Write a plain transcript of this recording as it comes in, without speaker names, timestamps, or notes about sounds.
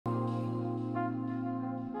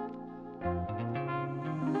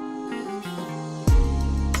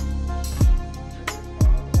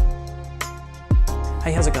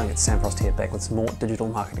it's Sam Frost here, back with some more digital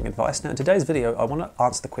marketing advice. Now in today's video I want to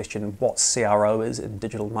answer the question what CRO is in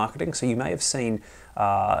digital marketing. So you may have seen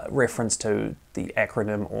reference to the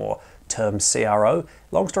acronym or term CRO.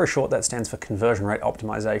 Long story short, that stands for conversion rate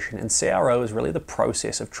optimization, and CRO is really the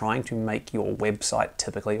process of trying to make your website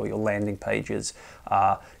typically, or your landing pages,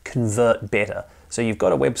 convert better. So you've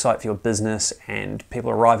got a website for your business and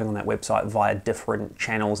people are arriving on that website via different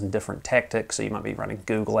channels and different tactics. So you might be running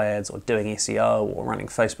Google ads or doing SEO or running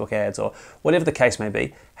Facebook ads or whatever the case may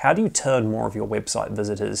be. How do you turn more of your website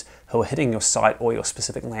visitors who are hitting your site or your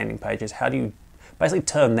specific landing pages? How do you basically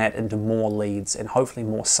turn that into more leads and hopefully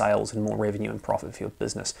more sales and more revenue and profit for your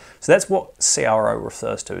business? So that's what CRO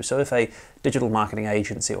refers to. So if a digital marketing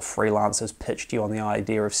agency or freelancers pitched you on the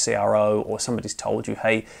idea of CRO, or somebody's told you,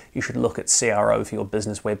 hey, you should look at CRO for your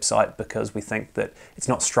business website because we think that it's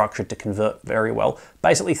not structured to convert very well,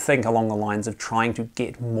 basically think along the lines of trying to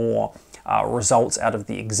get more results out of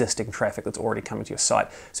the existing traffic that's already coming to your site.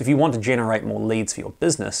 So if you want to generate more leads for your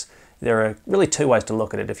business, there are really two ways to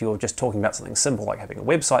look at it. If you're just talking about something simple like having a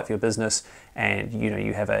website for your business and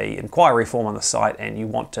you have an inquiry form on the site and you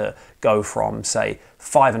want to go from, say,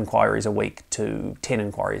 5 inquiries a week to 10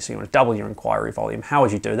 inquiries, so you want to double your inquiry volume, how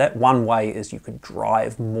would you do that? One way is you could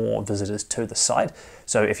drive more visitors to the site.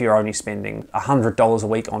 So if you're only spending $100 a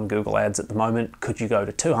week on Google ads at the moment, could you go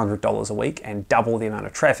to $200 a week and double the amount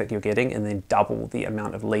of traffic you're getting and then double the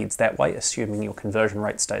amount of leads that way, assuming your conversion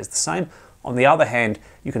rate stays the same? On the other hand,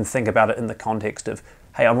 you can think about it in the context of,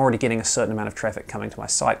 hey, I'm already getting a certain amount of traffic coming to my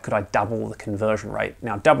site. Could I double the conversion rate?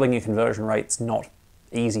 Now, doubling your conversion rate's not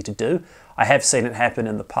easy to do. I have seen it happen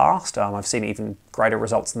in the past. I've seen even greater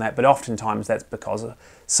results than that, but oftentimes that's because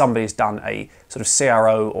somebody's done a sort of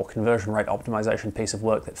CRO or conversion rate optimization piece of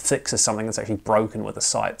work that fixes something that's actually broken with the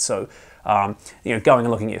site. So, going and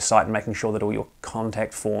looking at your site and making sure that all your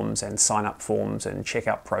contact forms and sign-up forms and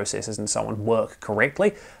checkout processes and so on work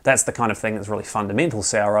correctly. That's the kind of thing that's really fundamental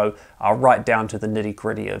CRO, right down to the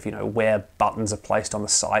nitty-gritty of where buttons are placed on the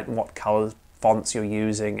site and what colors, fonts you're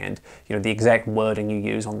using, and the exact wording you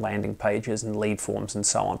use on landing pages and lead forms and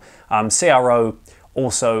so on. CRO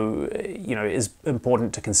also is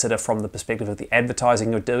important to consider from the perspective of the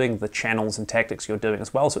advertising you're doing, the channels and tactics you're doing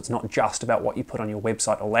as well. So it's not just about what you put on your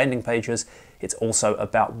website or landing pages, it's also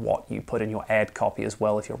about what you put in your ad copy as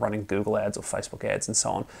well if you're running Google ads or Facebook ads and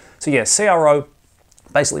so on. So yeah, CRO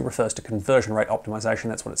basically refers to conversion rate optimization.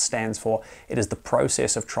 That's what it stands for. It is the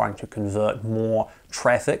process of trying to convert more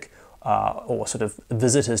traffic or sort of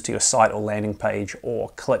visitors to your site or landing page or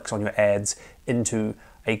clicks on your ads into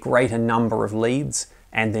a greater number of leads,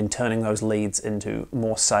 and then turning those leads into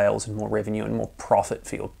more sales and more revenue and more profit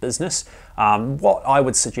for your business. What I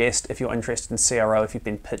would suggest if you're interested in CRO, if you've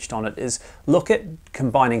been pitched on it, is look at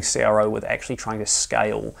combining CRO with actually trying to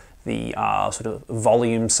scale the sort of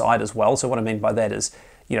volume side as well. So what I mean by that is,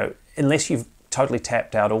 unless you've totally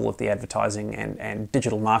tapped out all of the advertising and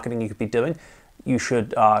digital marketing you could be doing, you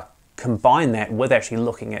should combine that with actually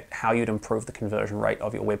looking at how you'd improve the conversion rate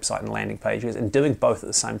of your website and landing pages, and doing both at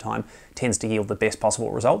the same time tends to yield the best possible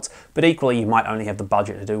results. But equally, you might only have the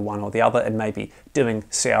budget to do one or the other, and maybe doing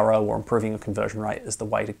CRO or improving your conversion rate is the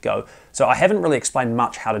way to go. So I haven't really explained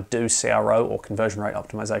much how to do CRO or conversion rate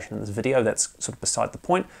optimization in this video. That's sort of beside the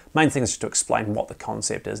point. Main thing is just to explain what the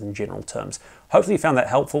concept is in general terms. Hopefully you found that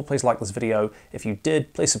helpful. Please like this video. If you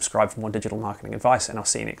did, please subscribe for more digital marketing advice, and I'll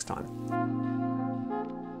see you next time.